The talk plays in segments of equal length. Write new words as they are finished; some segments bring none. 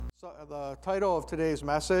So the title of today's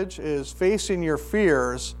message is Facing Your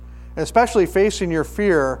Fears, especially facing your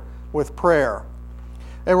fear with prayer.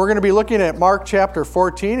 And we're going to be looking at Mark chapter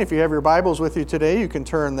 14. If you have your Bibles with you today, you can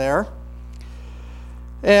turn there.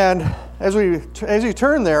 And as you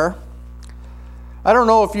turn there, I don't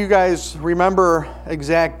know if you guys remember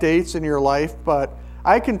exact dates in your life, but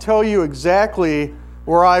I can tell you exactly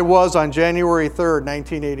where I was on January 3rd,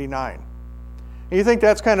 1989. And you think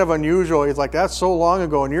that's kind of unusual. It's like, that's so long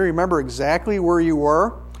ago, and you remember exactly where you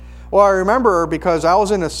were? Well, I remember because I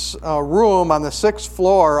was in a room on the 6th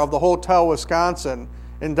floor of the Hotel Wisconsin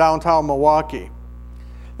in downtown Milwaukee.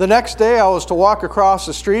 The next day, I was to walk across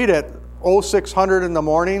the street at 0600 in the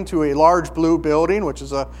morning to a large blue building, which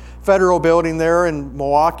is a federal building there in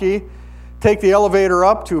Milwaukee, take the elevator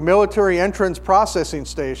up to Military Entrance Processing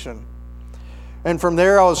Station. And from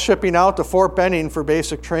there, I was shipping out to Fort Benning for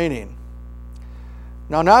basic training.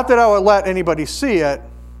 Now, not that I would let anybody see it,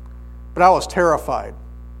 but I was terrified.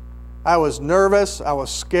 I was nervous. I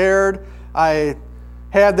was scared. I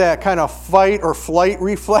had that kind of fight or flight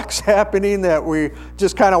reflex happening that we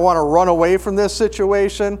just kind of want to run away from this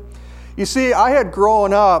situation. You see, I had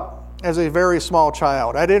grown up as a very small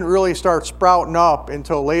child. I didn't really start sprouting up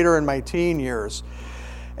until later in my teen years.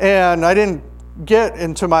 And I didn't get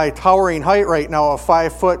into my towering height right now of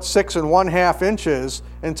 5'6"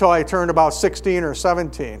 until I turned about 16 or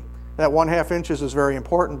 17. That 1/2 inches is very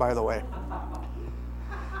important, by the way.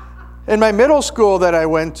 In my middle school that I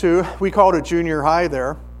went to, we called it junior high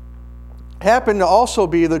there, happened to also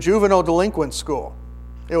be the juvenile delinquent school.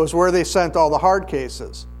 It was where they sent all the hard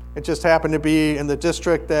cases. It just happened to be in the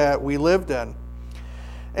district that we lived in.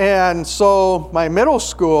 And so my middle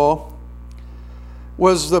school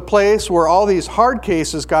was the place where all these hard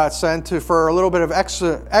cases got sent to for a little bit of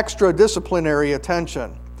extra disciplinary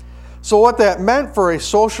attention. So what that meant for a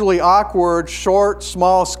socially awkward, short,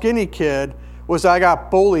 small, skinny kid was I got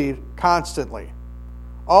bullied constantly.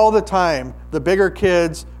 All the time, the bigger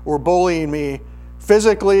kids were bullying me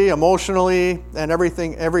physically, emotionally, and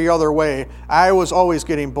every other way. I was always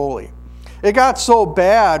getting bullied. It got so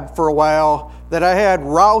bad for a while that I had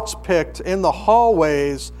routes picked in the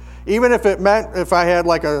hallways. Even if it meant if I had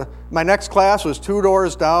my next class was 2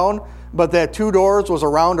 doors down, but that 2 doors was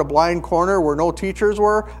around a blind corner where no teachers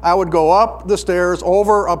were, I would go up the stairs,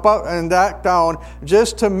 over, up, and back down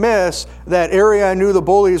just to miss that area I knew the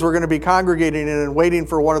bullies were going to be congregating in and waiting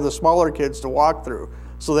for one of the smaller kids to walk through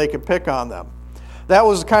so they could pick on them. That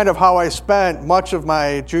was kind of how I spent much of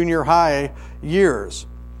my junior high years.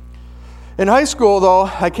 In high school, though,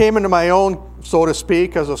 I came into my own, so to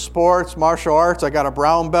speak, because of sports, martial arts. I got a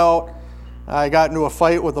brown belt. I got into a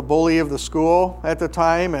fight with a bully of the school at the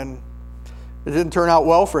time, and it didn't turn out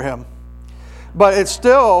well for him. But it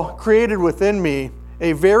still created within me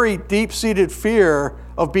a very deep-seated fear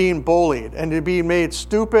of being bullied and to being made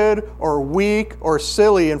stupid or weak or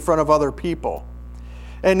silly in front of other people.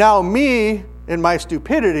 And now me, in my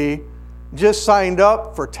stupidity, just signed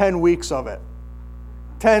up for 10 weeks of it.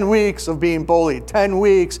 10 weeks of being bullied, 10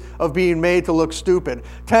 weeks of being made to look stupid,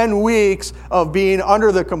 10 weeks of being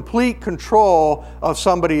under the complete control of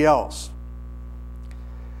somebody else.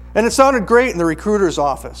 And it sounded great in the recruiter's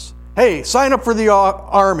office. Hey, sign up for the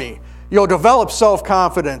Army. You'll develop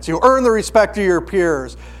self-confidence. You'll earn the respect of your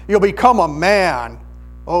peers. You'll become a man.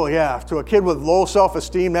 Oh yeah, to a kid with low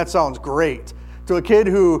self-esteem, that sounds great. To a kid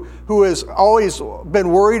who has always been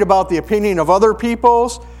worried about the opinion of other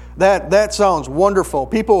people's, that sounds wonderful.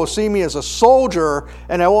 People will see me as a soldier,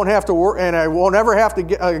 and I won't have to work, and I won't ever have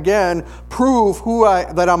to again prove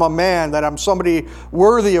that I'm a man, that I'm somebody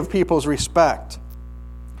worthy of people's respect.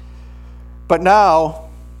 But now,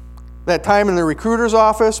 that time in the recruiter's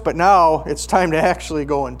office, but now it's time to actually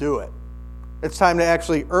go and do it. It's time to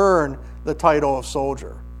actually earn the title of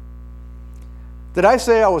soldier. Did I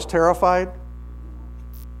say I was terrified?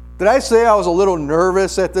 Did I say I was a little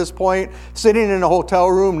nervous at this point, sitting in a hotel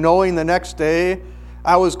room knowing the next day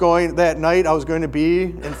that night I was going to be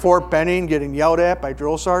in Fort Benning getting yelled at by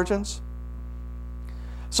drill sergeants?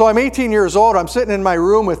 So I'm 18 years old. I'm sitting in my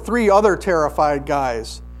room with 3 other terrified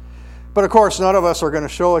guys. But of course, none of us are going to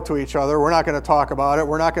show it to each other. We're not going to talk about it.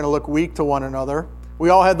 We're not going to look weak to one another. We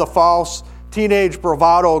all had the false teenage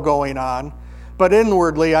bravado going on. But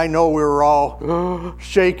inwardly, I know we were all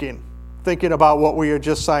shaking, thinking about what we had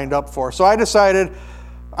just signed up for. So I decided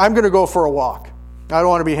I'm going to go for a walk. I don't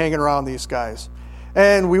want to be hanging around these guys.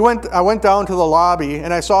 And I went down to the lobby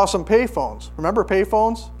and I saw some payphones. Remember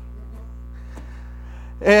payphones?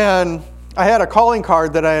 And I had a calling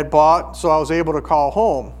card that I had bought, so I was able to call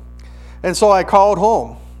home. And so I called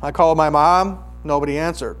home. I called my mom, nobody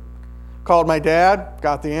answered. Called my dad,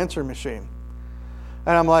 got the answering machine.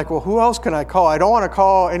 And I'm like, well, who else can I call? I don't want to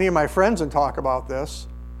call any of my friends and talk about this.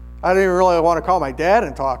 I didn't even really want to call my dad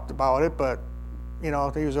and talk about it, but, he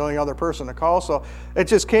was the only other person to call. So it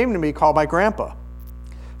just came to me, call my grandpa.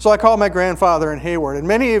 So I called my grandfather in Hayward. And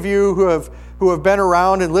many of you who have been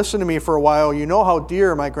around and listened to me for a while, you know how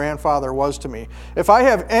dear my grandfather was to me. If I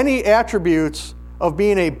have any attributes of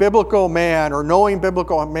being a biblical man or knowing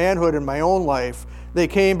biblical manhood in my own life, they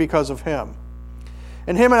came because of him.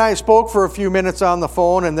 And him and I spoke for a few minutes on the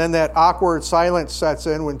phone, and then that awkward silence sets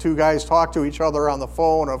in when two guys talk to each other on the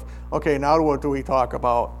phone of, okay, now what do we talk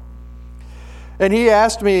about? And he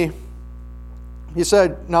asked me, he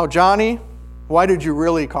said, now, Johnny, why did you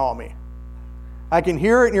really call me? I can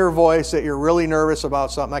hear it in your voice that you're really nervous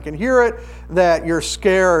about something. I can hear it that you're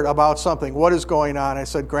scared about something. What is going on? I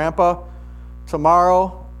said, Grandpa,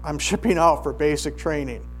 tomorrow I'm shipping out for basic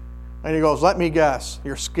training. And he goes, let me guess,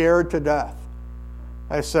 you're scared to death.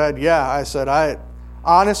 I said, yeah. I said, I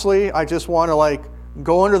just want to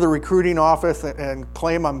go into the recruiting office and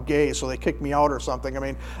claim I'm gay so they kick me out or something. I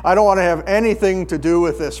mean, I don't want to have anything to do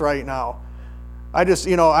with this right now. I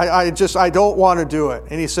don't want to do it.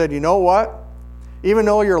 And he said, you know what? Even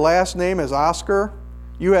though your last name is Oscar,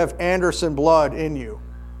 you have Anderson blood in you.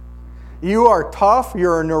 You are tough,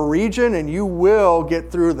 you're a Norwegian, and you will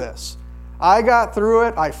get through this. I got through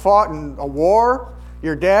it. I fought in a war.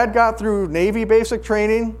 Your dad got through Navy basic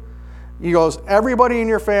training. He goes, everybody in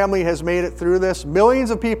your family has made it through this.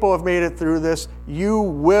 Millions of people have made it through this. You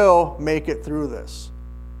will make it through this.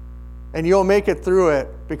 And you'll make it through it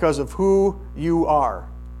because of who you are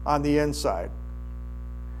on the inside.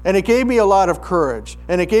 And it gave me a lot of courage.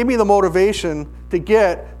 And it gave me the motivation to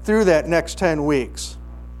get through that next 10 weeks.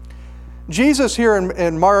 Jesus here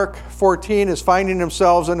in Mark 14 is finding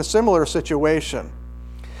himself in a similar situation.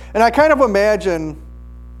 And I kind of imagine,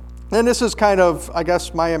 and this is kind of, I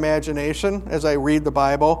guess, my imagination as I read the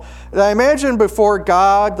Bible. I imagine before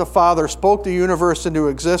God the Father spoke the universe into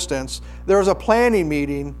existence, there was a planning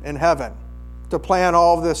meeting in heaven to plan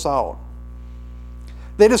all of this out.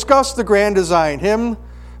 They discussed the grand design, him,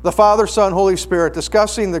 the Father, Son, Holy Spirit,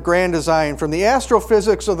 discussing the grand design from the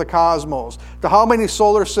astrophysics of the cosmos to how many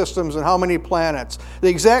solar systems and how many planets, the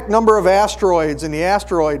exact number of asteroids in the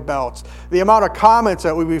asteroid belts, the amount of comets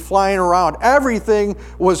that would be flying around. Everything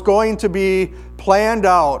was going to be planned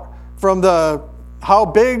out from how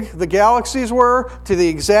big the galaxies were to the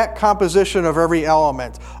exact composition of every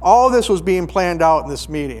element. All this was being planned out in this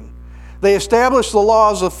meeting. They established the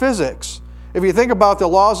laws of physics. If you think about the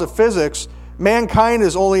laws of physics, mankind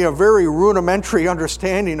is only a very rudimentary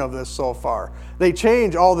understanding of this so far. They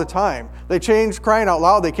change all the time. They change, crying out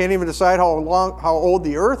loud. They can't even decide how old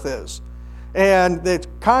the earth is. And it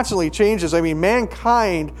constantly changes. I mean,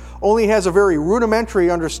 mankind only has a very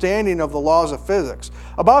rudimentary understanding of the laws of physics.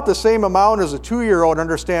 About the same amount as a 2-year-old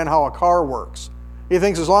understand how a car works. He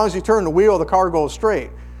thinks as long as you turn the wheel, the car goes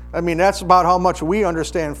straight. I mean, that's about how much we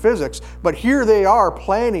understand physics. But here they are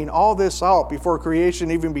planning all this out before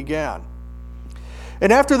creation even began.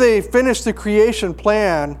 And after they finished the creation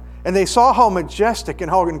plan and they saw how majestic and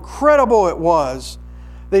how incredible it was,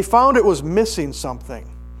 they found it was missing something.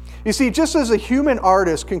 You see, just as a human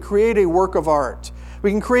artist can create a work of art, we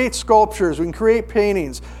can create sculptures, we can create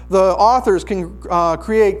paintings, the authors can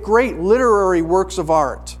create great literary works of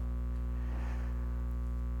art.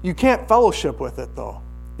 You can't fellowship with it, though.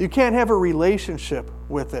 You can't have a relationship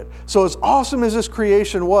with it. So as awesome as this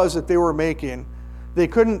creation was that they were making, they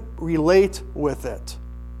couldn't relate with it.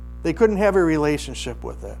 They couldn't have a relationship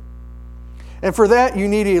with it. And for that, you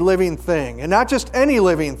need a living thing. And not just any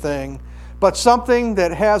living thing, but something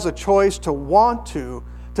that has a choice to want to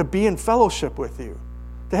be in fellowship with you,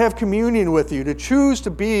 to have communion with you, to choose to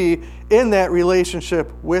be in that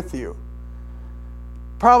relationship with you.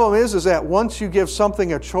 Problem is that once you give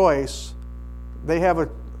something a choice, they have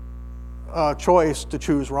a choice to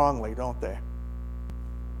choose wrongly, don't they?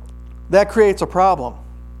 That creates a problem.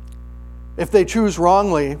 If they choose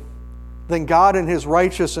wrongly, then God in his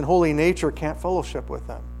righteous and holy nature can't fellowship with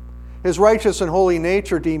them. His righteous and holy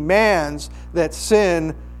nature demands that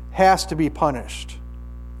sin has to be punished.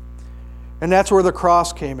 And that's where the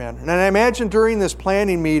cross came in. And I imagine during this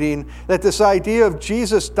planning meeting that this idea of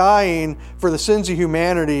Jesus dying for the sins of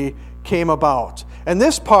humanity came about. And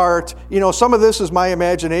this part, some of this is my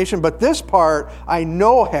imagination, but this part I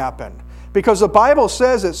know happened. Because the Bible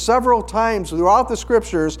says it several times throughout the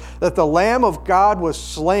Scriptures that the Lamb of God was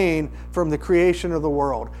slain from the creation of the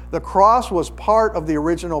world. The cross was part of the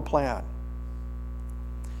original plan.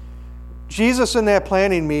 Jesus in that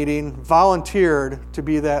planning meeting volunteered to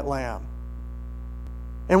be that lamb.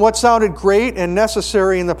 And what sounded great and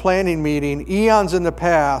necessary in the planning meeting, eons in the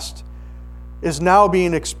past, is now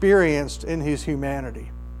being experienced in his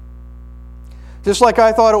humanity. Just like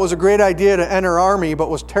I thought it was a great idea to enter army but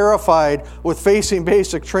was terrified with facing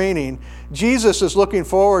basic training, Jesus is looking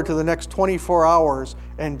forward to the next 24 hours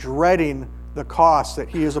and dreading the cost that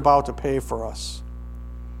he is about to pay for us.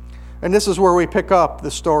 And this is where we pick up the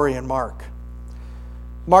story in Mark.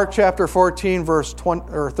 Mark chapter 14, verse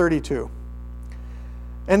 32.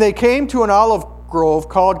 And they came to an olive grove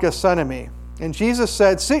called Gethsemane, and Jesus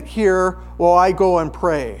said, "Sit here while I go and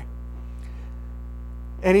pray."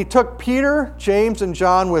 And he took Peter, James, and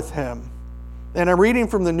John with him. And I'm reading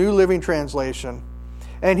from the New Living Translation.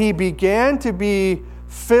 And he began to be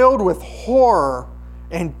filled with horror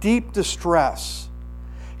and deep distress.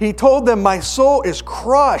 He told them, "My soul is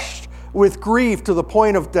crushed with grief to the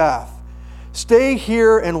point of death. Stay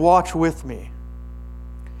here and watch with me."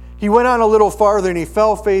 He went on a little farther and he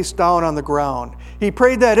fell face down on the ground. He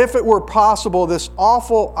prayed that if it were possible, this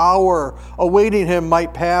awful hour awaiting him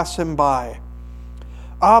might pass him by.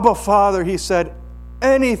 "Abba, Father," he said,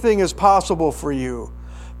 "anything is possible for you.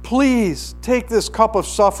 Please take this cup of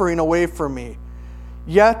suffering away from me.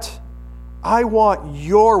 Yet I want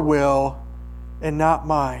your will and not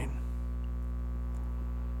mine."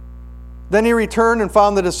 Then he returned and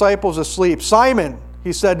found the disciples asleep. "Simon,"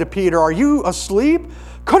 he said to Peter, "are you asleep?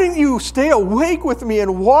 Couldn't you stay awake with me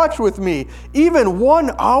and watch with me even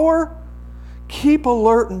 1 hour? Keep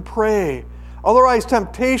alert and pray. Otherwise,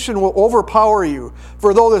 temptation will overpower you.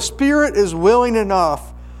 For though the spirit is willing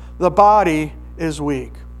enough, the body is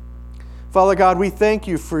weak." Father God, we thank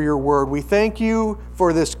you for your word. We thank you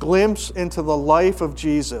for this glimpse into the life of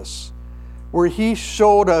Jesus, where he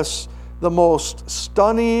showed us the most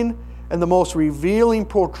stunning and the most revealing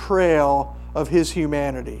portrayal of his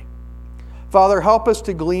humanity. Father, help us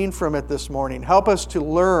to glean from it this morning. Help us to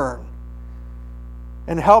learn.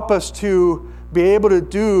 And help us to be able to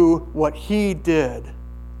do what he did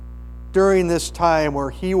during this time where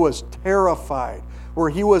he was terrified, where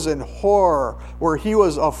he was in horror, where he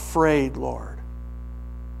was afraid, Lord.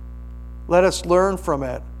 Let us learn from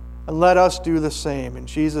it, and let us do the same. In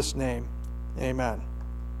Jesus' name, amen.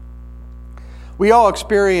 We all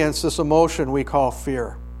experience this emotion we call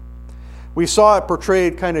fear. We saw it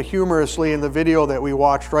portrayed kind of humorously in the video that we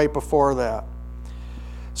watched right before that.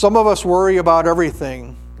 Some of us worry about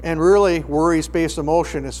everything, and really, worries-based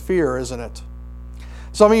emotion is fear, isn't it?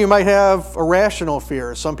 Some of you might have irrational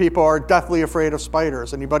fears. Some people are deathly afraid of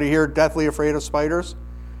spiders. Anybody here deathly afraid of spiders?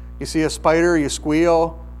 You see a spider, you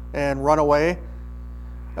squeal and run away.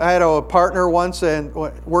 I had a partner once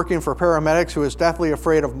working for paramedics who was deathly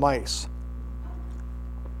afraid of mice.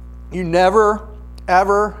 You never,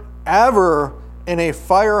 ever, ever in a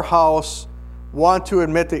firehouse want to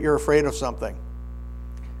admit that you're afraid of something,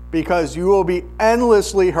 because you will be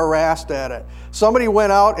endlessly harassed at it. Somebody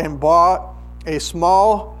went out and bought a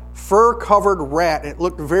small fur-covered rat. It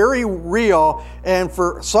looked very real, and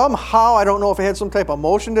for somehow, I don't know if it had some type of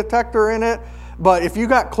motion detector in it, but if you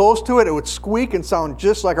got close to it, it would squeak and sound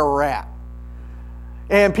just like a rat.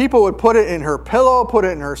 And people would put it in her pillow, put it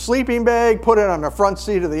in her sleeping bag, put it on the front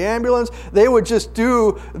seat of the ambulance. They would just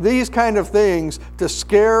do these kind of things to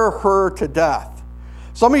scare her to death.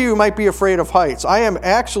 Some of you might be afraid of heights. I am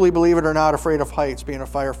actually, believe it or not, afraid of heights being a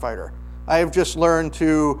firefighter. I have just learned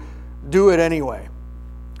to do it anyway.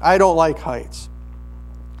 I don't like heights.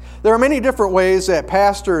 There are many different ways that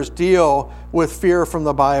pastors deal with fear from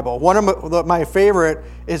the Bible. One of my favorite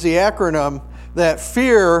is the acronym that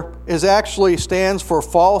fear actually stands for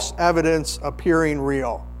false evidence appearing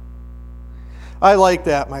real. I like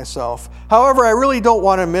that myself. However, I really don't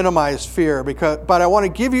want to minimize fear, but I want to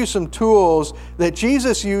give you some tools that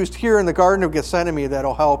Jesus used here in the Garden of Gethsemane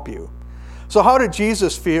that'll help you. So how did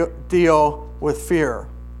Jesus deal with fear?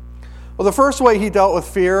 Well, the first way he dealt with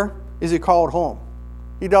fear is he called home.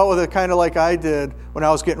 He dealt with it kind of like I did when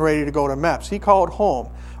I was getting ready to go to MEPS. He called home.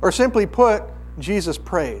 Or simply put, Jesus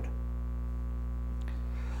prayed.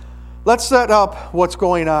 Let's set up what's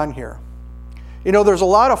going on here. You know, there's a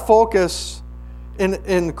lot of focus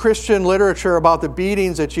in Christian literature about the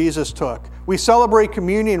beatings that Jesus took. We celebrate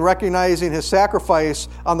communion recognizing his sacrifice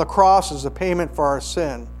on the cross as a payment for our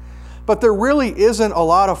sin. But there really isn't a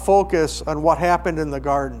lot of focus on what happened in the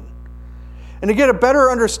garden. And to get a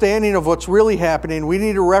better understanding of what's really happening, we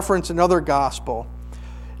need to reference another gospel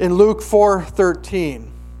in Luke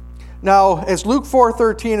 4:13. Now, as Luke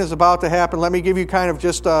 4:13 is about to happen, let me give you kind of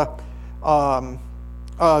just a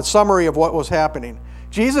summary of what was happening.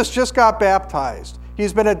 Jesus just got baptized.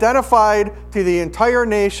 He's been identified to the entire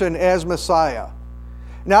nation as Messiah.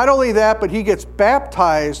 Not only that, but he gets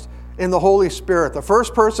baptized in the Holy Spirit. The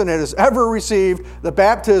first person that has ever received the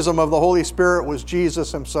baptism of the Holy Spirit was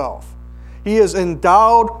Jesus himself. He is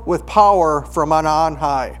endowed with power from on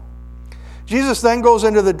high. Jesus then goes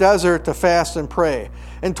into the desert to fast and pray.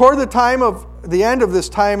 And toward the end of this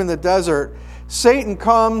time in the desert, Satan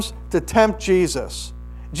comes to tempt Jesus.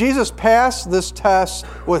 Jesus passed this test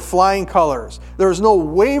with flying colors. There was no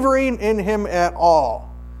wavering in him at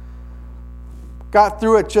all. Got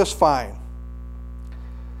through it just fine.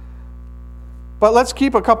 But let's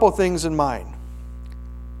keep a couple things in mind.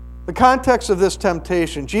 The context of this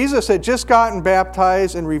temptation. Jesus had just gotten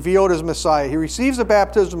baptized and revealed as Messiah. He receives the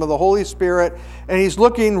baptism of the Holy Spirit, and he's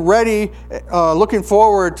looking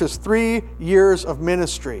forward to 3 years of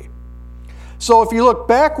ministry. So if you look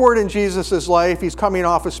backward in Jesus' life, he's coming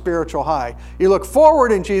off a spiritual high. You look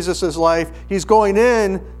forward in Jesus' life, he's going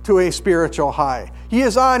in to a spiritual high. He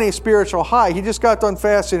is on a spiritual high. He just got done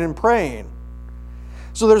fasting and praying.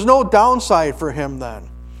 So there's no downside for him then.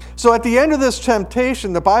 So at the end of this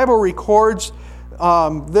temptation, the Bible records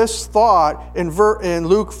this thought in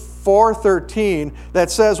Luke 4:13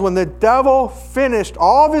 that says, when the devil finished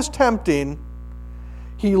all of his tempting,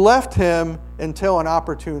 he left him until an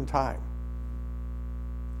opportune time.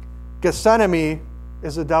 Gethsemane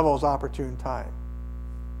is the devil's opportune time.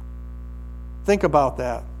 Think about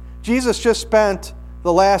that. Jesus just spent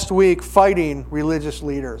the last week fighting religious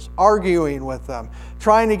leaders, arguing with them,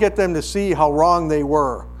 trying to get them to see how wrong they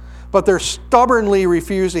were. But they're stubbornly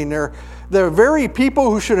refusing. They're very people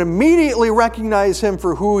who should immediately recognize him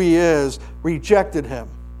for who he is, rejected him.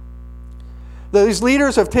 These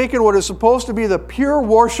leaders have taken what is supposed to be the pure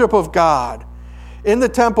worship of God in the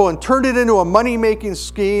temple and turned it into a money-making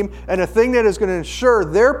scheme and a thing that is going to ensure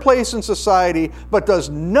their place in society, but does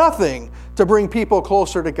nothing to bring people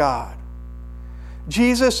closer to God.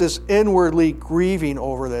 Jesus is inwardly grieving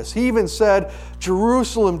over this. He even said,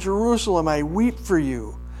 "Jerusalem, Jerusalem, I weep for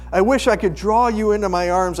you. I wish I could draw you into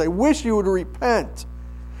my arms. I wish you would repent."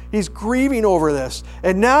 He's grieving over this.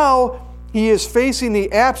 And now he is facing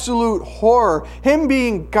the absolute horror. Him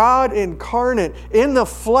being God incarnate in the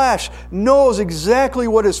flesh knows exactly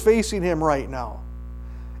what is facing him right now.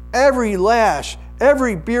 Every lash,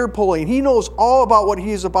 every beer pulling, he knows all about what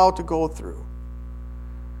he is about to go through.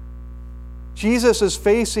 Jesus is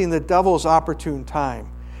facing the devil's opportune time.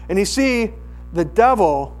 And you see, the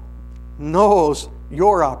devil knows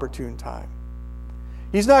your opportune time.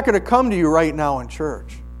 He's not going to come to you right now in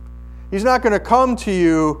church. He's not going to come to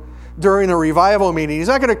you during a revival meeting. He's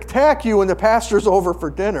not going to attack you when the pastor's over for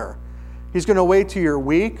dinner. He's going to wait till you're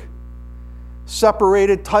weak,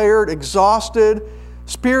 separated, tired, exhausted,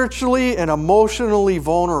 spiritually and emotionally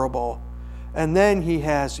vulnerable. And then he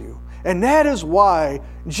has you. And that is why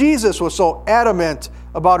Jesus was so adamant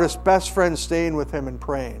about his best friend staying with him and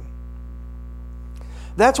praying.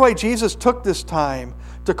 That's why Jesus took this time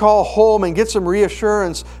to call home and get some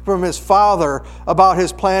reassurance from his Father about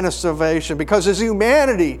his plan of salvation. Because his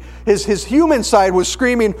humanity, his human side was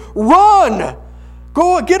screaming, "Run!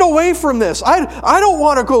 Go get away from this. I don't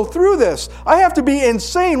want to go through this. I have to be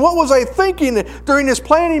insane. What was I thinking during this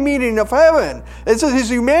planning meeting of heaven?" It says his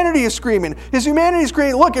humanity is screaming. His humanity is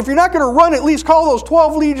screaming, "Look, if you're not going to run, at least call those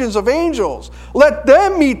 12 legions of angels. Let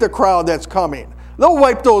them meet the crowd that's coming. They'll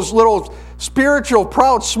wipe those little spiritual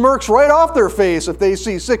proud smirks right off their face if they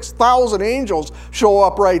see 6,000 angels show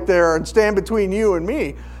up right there and stand between you and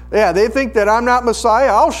me. Yeah, they think that I'm not Messiah.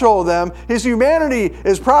 I'll show them." His humanity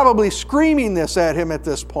is probably screaming this at him at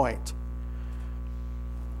this point.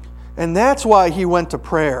 And that's why he went to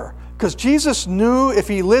prayer. Because Jesus knew if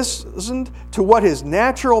he listened to what his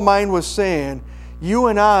natural mind was saying, you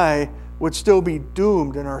and I would still be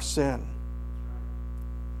doomed in our sin.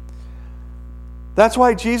 That's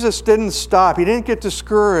why Jesus didn't stop. He didn't get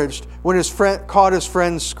discouraged when his friend caught his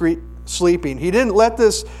friend sleeping. He didn't let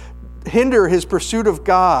this hinder his pursuit of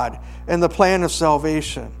God and the plan of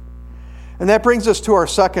salvation. And that brings us to our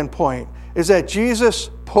second point, is that Jesus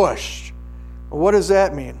pushed. Well, what does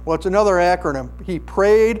that mean? Well, it's another acronym. He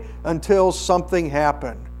prayed until something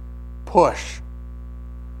happened. Push.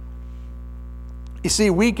 You see,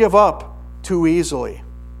 we give up too easily.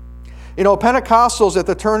 You know, Pentecostals at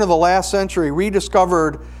the turn of the last century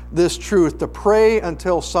rediscovered this truth, to pray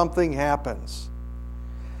until something happens.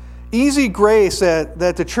 Easy grace that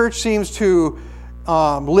the church seems to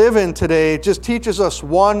live in today just teaches us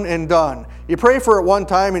one and done. You pray for it one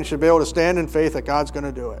time and you should be able to stand in faith that God's going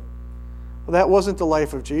to do it. Well, that wasn't the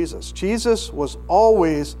life of Jesus. Jesus was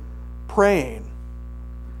always praying.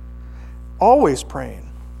 Always praying.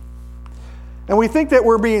 And we think that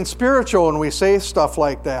we're being spiritual when we say stuff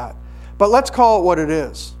like that. But let's call it what it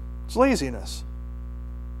is. It's laziness.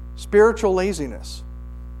 Spiritual laziness.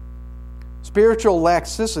 Spiritual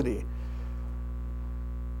laxity.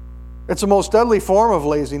 It's the most deadly form of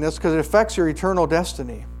laziness because it affects your eternal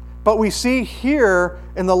destiny. But we see here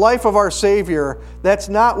in the life of our Savior, that's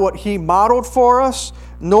not what He modeled for us,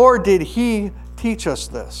 nor did He teach us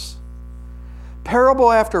this.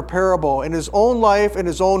 Parable after parable, in His own life and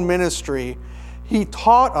His own ministry, He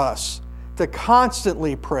taught us to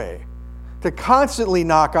constantly pray, to constantly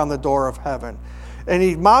knock on the door of heaven. And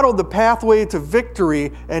He modeled the pathway to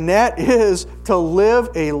victory, and that is to live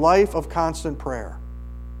a life of constant prayer.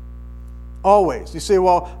 Always. You say,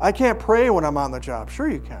 well, I can't pray when I'm on the job. Sure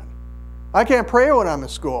you can. I can't pray when I'm in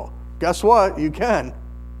school. Guess what? You can.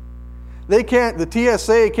 The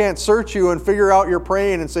TSA can't search you and figure out you're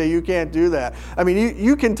praying and say you can't do that. I mean,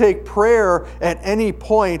 you can take prayer at any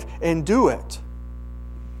point and do it.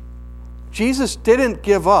 Jesus didn't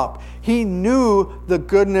give up. He knew the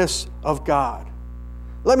goodness of God.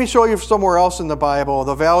 Let me show you somewhere else in the Bible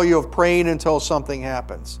the value of praying until something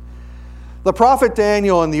happens. The prophet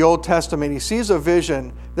Daniel in the Old Testament, he sees a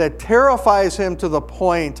vision that terrifies him to the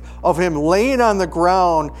point of him laying on the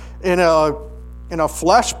ground in a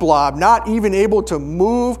flesh blob, not even able to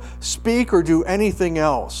move, speak, or do anything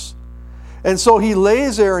else. And so he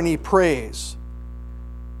lays there and he prays.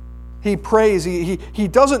 He prays. He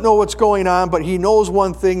doesn't know what's going on, but he knows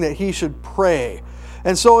one thing, that he should pray.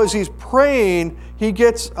 And so as he's praying, he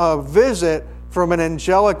gets a visit from an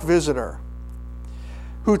angelic visitor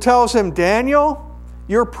who tells him, Daniel,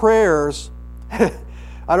 your prayers,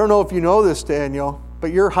 I don't know if you know this, Daniel,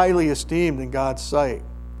 but you're highly esteemed in God's sight.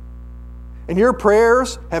 And your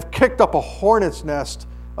prayers have kicked up a hornet's nest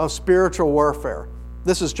of spiritual warfare.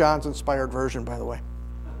 This is John's inspired version, by the way.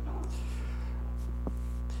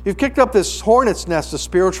 You've kicked up this hornet's nest of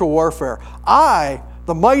spiritual warfare. I,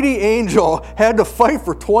 the mighty angel, had to fight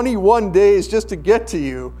for 21 days just to get to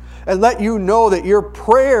you and let you know that your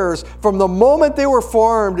prayers, from the moment they were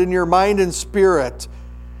formed in your mind and spirit,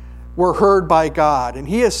 were heard by God. And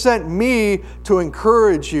He has sent me to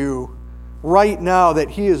encourage you right now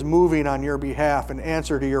that He is moving on your behalf in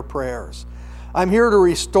answer to your prayers. I'm here to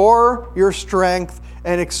restore your strength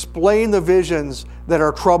and explain the visions that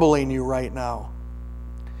are troubling you right now.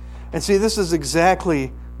 And see, this is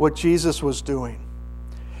exactly what Jesus was doing.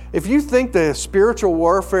 If you think the spiritual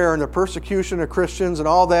warfare and the persecution of Christians and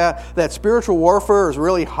all that spiritual warfare is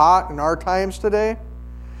really hot in our times today,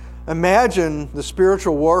 imagine the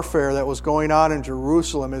spiritual warfare that was going on in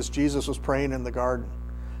Jerusalem as Jesus was praying in the garden.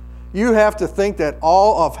 You have to think that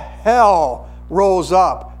all of hell rose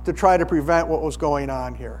up to try to prevent what was going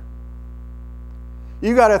on here.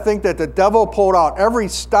 You got to think that the devil pulled out every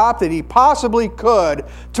stop that he possibly could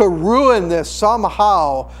to ruin this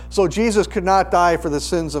somehow so Jesus could not die for the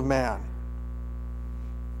sins of man.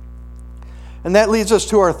 And that leads us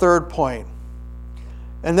to our third point.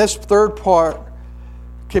 And this third part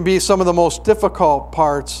can be some of the most difficult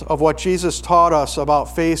parts of what Jesus taught us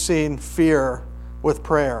about facing fear with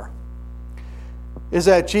prayer, is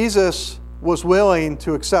that Jesus was willing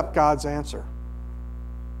to accept God's answer.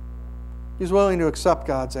 He's willing to accept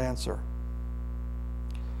God's answer.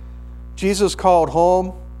 Jesus called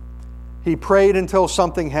home. He prayed until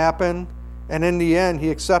something happened. And in the end, He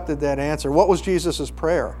accepted that answer. What was Jesus'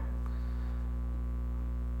 prayer?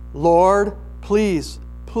 Lord, please,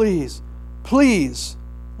 please, please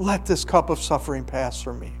let this cup of suffering pass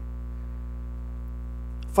from me.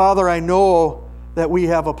 Father, I know that we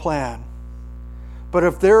have a plan. But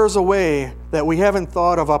if there is a way that we haven't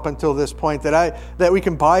thought of up until this point, that we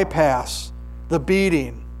can bypass the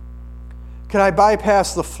beating, can I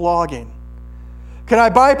bypass the flogging? Can I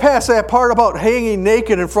bypass that part about hanging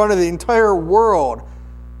naked in front of the entire world,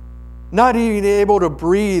 not even able to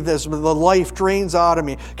breathe as the life drains out of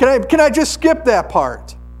me? Can I just skip that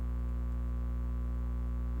part?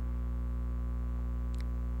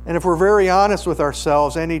 And if we're very honest with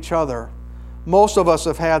ourselves and each other, most of us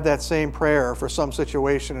have had that same prayer for some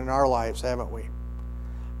situation in our lives, haven't we?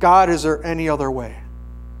 God, is there any other way?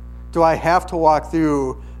 Do I have to walk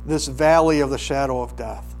through this valley of the shadow of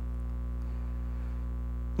death?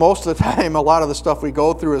 Most of the time, a lot of the stuff we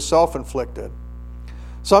go through is self-inflicted.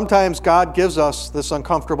 Sometimes God gives us this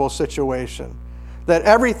uncomfortable situation that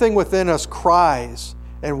everything within us cries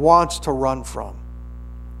and wants to run from.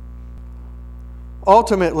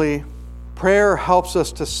 Ultimately, prayer helps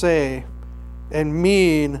us to say and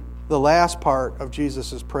mean the last part of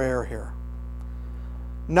Jesus' prayer here.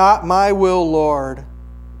 Not my will, Lord,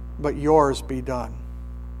 but yours be done.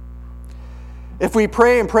 If we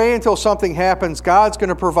pray and pray until something happens, God's going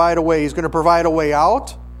to provide a way. He's going to provide a way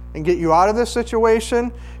out and get you out of this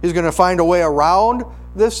situation. He's going to find a way around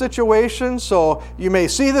this situation. So you may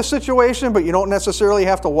see the situation, but you don't necessarily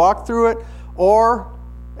have to walk through it. Or,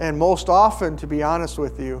 and most often, to be honest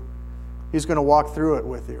with you, He's going to walk through it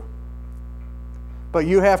with you. But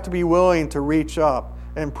you have to be willing to reach up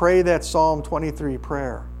and pray that Psalm 23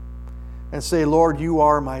 prayer and say, Lord, you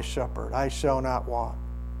are my shepherd. I shall not want.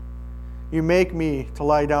 You make me to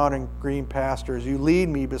lie down in green pastures. You lead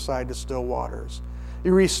me beside the still waters.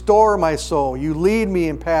 You restore my soul. You lead me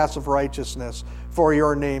in paths of righteousness for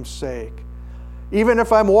your name's sake. Even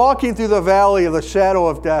if I'm walking through the valley of the shadow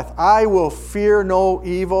of death, I will fear no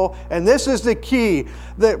evil. And this is the key,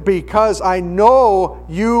 that because I know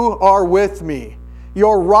you are with me.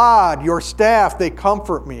 Your rod, your staff, they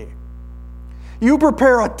comfort me. You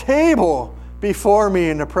prepare a table before me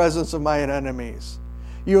in the presence of my enemies.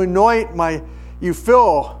 You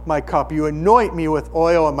fill my cup. You anoint me with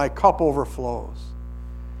oil, and my cup overflows.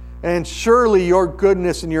 And surely your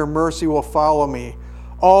goodness and your mercy will follow me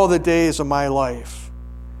all the days of my life.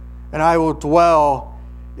 And I will dwell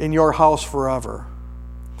in your house forever.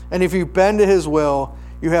 And if you bend to his will,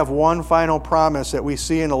 you have one final promise that we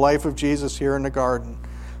see in the life of Jesus here in the garden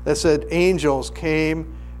that said angels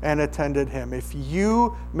came and attended him. If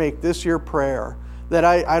you make this your prayer, that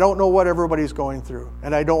I don't know what everybody's going through,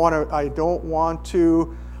 and I don't want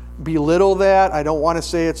to belittle that. I don't want to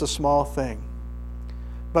say it's a small thing.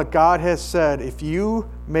 But God has said, if you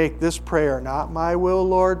make this prayer, not my will,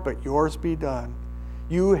 Lord, but yours be done,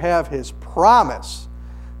 you have his promise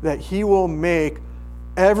that he will make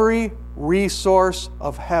every resource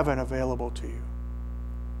of heaven available to you.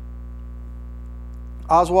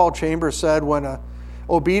 Oswald Chambers said, when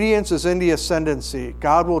obedience is in the ascendancy,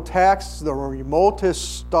 God will tax the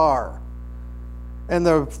remotest star and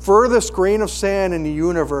the furthest grain of sand in the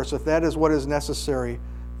universe if that is what is necessary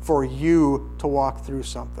for you to walk through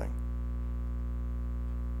something.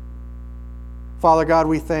 Father God,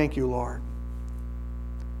 we thank you, Lord.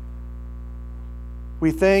 We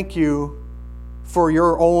thank you for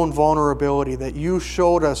your own vulnerability, that you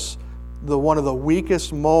showed us one of the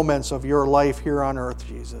weakest moments of your life here on earth,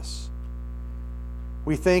 Jesus.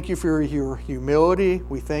 We thank you for your humility.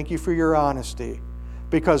 We thank you for your honesty,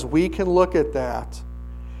 because we can look at that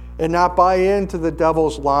and not buy into the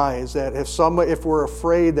devil's lies that if we're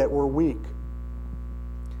afraid that we're weak.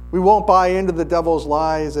 We won't buy into the devil's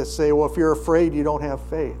lies that say, well, if you're afraid, you don't have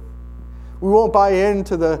faith. We won't buy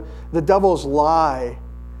into the devil's lie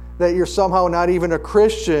that you're somehow not even a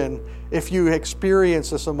Christian if you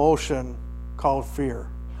experience this emotion called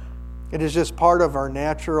fear. It is just part of our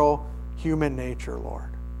natural human nature,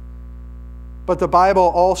 Lord. But the Bible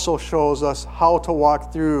also shows us how to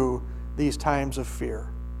walk through these times of fear.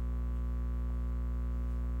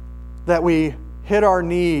 That we hit our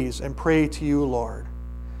knees and pray to you, Lord.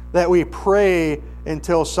 That we pray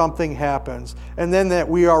until something happens. And then that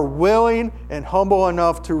we are willing and humble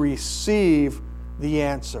enough to receive the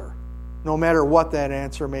answer, no matter what that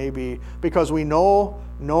answer may be. Because we know,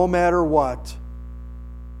 no matter what,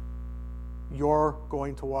 you're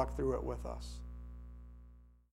going to walk through it with us.